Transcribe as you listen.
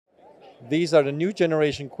These are the new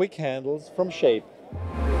generation quick handles from Shape.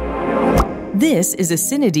 This is a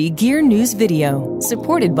CineD Gear News video,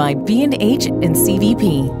 supported by B&H and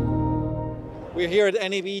CVP. We're here at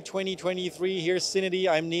NAB 2023. Here's CineD.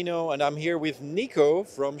 I'm Nino, and I'm here with Nico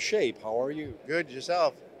from Shape. How are you? Good,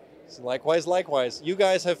 yourself? So likewise. You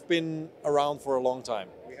guys have been around for a long time.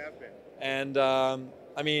 We have been. And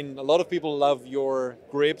I mean, a lot of people love your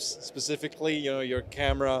grips, specifically, you know, your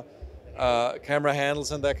camera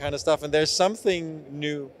handles and that kind of stuff. And there's something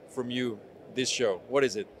new from you this show. What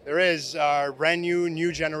is it? There is a brand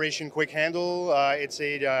new generation quick handle. It's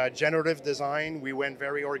a generative design. We went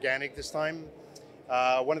very organic this time.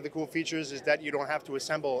 One of the cool features is that you don't have to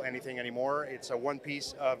assemble anything anymore. It's a one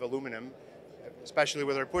piece of aluminum, especially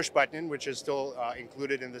with our push button, which is still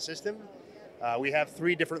included in the system. We have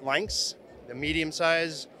 3 different lengths: the medium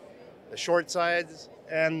size, the short size,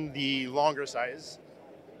 and the longer size.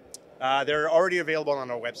 They're already available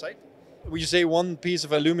on our website. You say one piece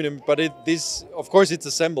of aluminum, but this, of course, it's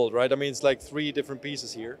assembled, right? I mean, it's like 3 different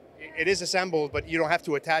pieces here. It is assembled, but you don't have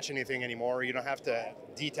to attach anything anymore. You don't have to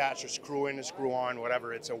detach or screw in or screw on,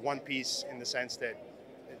 whatever. It's a one piece in the sense that,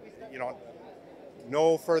 you know,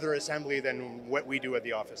 no further assembly than what we do at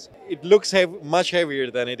the office. It looks much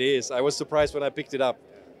heavier than it is. I was surprised when I picked it up.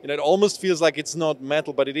 You know, it almost feels like it's not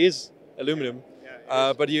metal, but it is aluminum.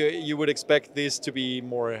 Yeah, but you would expect this to be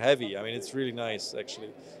more heavy. I mean, it's really nice,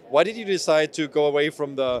 actually. Why did you decide to go away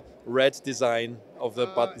from the red design of the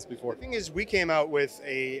buttons before? The thing is, we came out with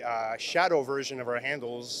a shadow version of our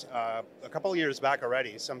handles a couple of years back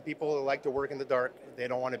already. Some people like to work in the dark. They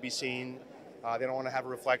don't want to be seen. They don't want to have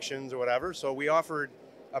reflections or whatever. So we offered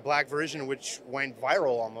a black version, which went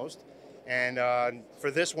viral almost. And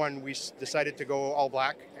for this one, we decided to go all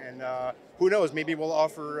black. And who knows, maybe we'll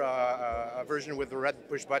offer a version with the red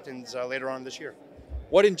push buttons later on this year.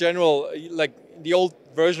 What in general, like the old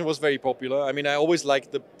version was very popular. I mean, I always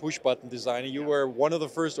liked the push button design. You were one of the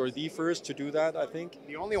first or the first to do that, I think.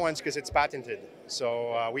 The only ones, because it's patented.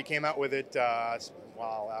 So we came out with it a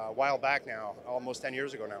while back now, almost 10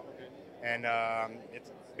 years ago now. Okay. And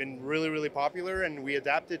it's been really popular, and we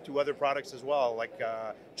adapted to other products as well, like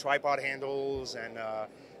tripod handles, and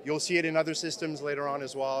you'll see it in other systems later on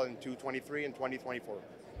as well in 2023 and 2024.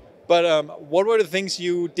 But what were the things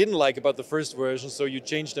you didn't like about the first version, so you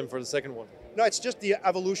changed them for the second one? No, it's just the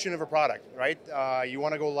evolution of a product, right? You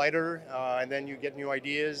want to go lighter, and then you get new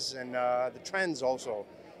ideas, and the trends also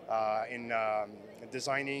in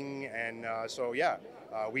designing, and so yeah.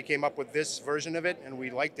 We came up with this version of it, and we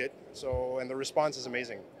liked it. So, and the response is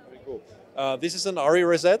amazing. Very cool. This is an RE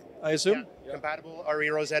Rosette, I assume? Yeah. Compatible RE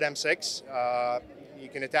Rosette M6. You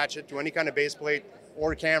can attach it to any kind of base plate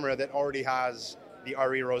or camera that already has the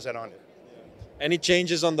RE Rosette on it. Any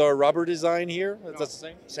changes on the rubber design here? No. That's the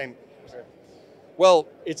same? Same. Okay. Well,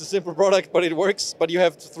 it's a simple product, but it works. But you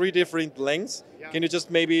have 3 different lengths. Yeah. Can you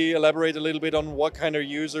just maybe elaborate a little bit on what kind of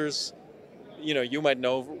users, you know, you might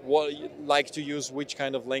know what like to use which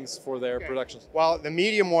kind of lengths for their productions? Well, the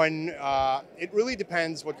medium one, it really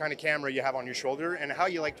depends what kind of camera you have on your shoulder and how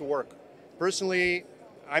you like to work. Personally,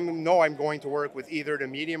 I'm going to work with either the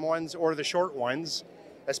medium ones or the short ones,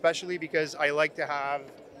 especially because I like to have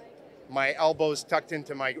my elbows tucked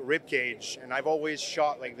into my rib cage, and I've always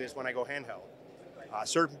shot like this when I go handheld.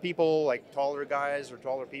 Certain people, like taller guys or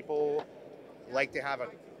taller people, like to have a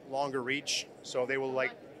longer reach, so they will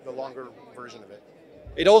like the longer version of it.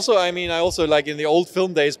 It also, I mean, I also like in the old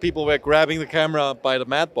film days, people were grabbing the camera by the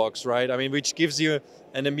mat box, right? I mean, which gives you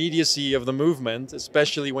an immediacy of the movement,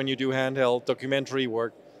 especially when you do handheld documentary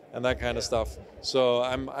work and that kind of stuff. So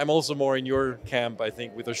I'm also more in your camp, I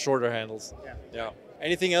think, with the shorter handles. Yeah.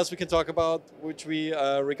 Anything else we can talk about, which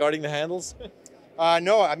regarding the handles?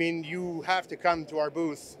 No, I mean, you have to come to our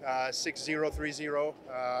booth, 6030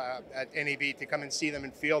 at NAB, to come and see them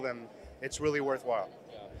and feel them. It's really worthwhile.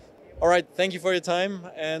 All right, thank you for your time,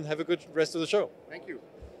 and have a good rest of the show. Thank you.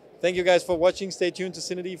 Thank you guys for watching. Stay tuned to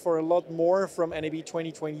CineD for a lot more from NAB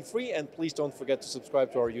 2023, and please don't forget to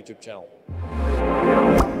subscribe to our YouTube channel.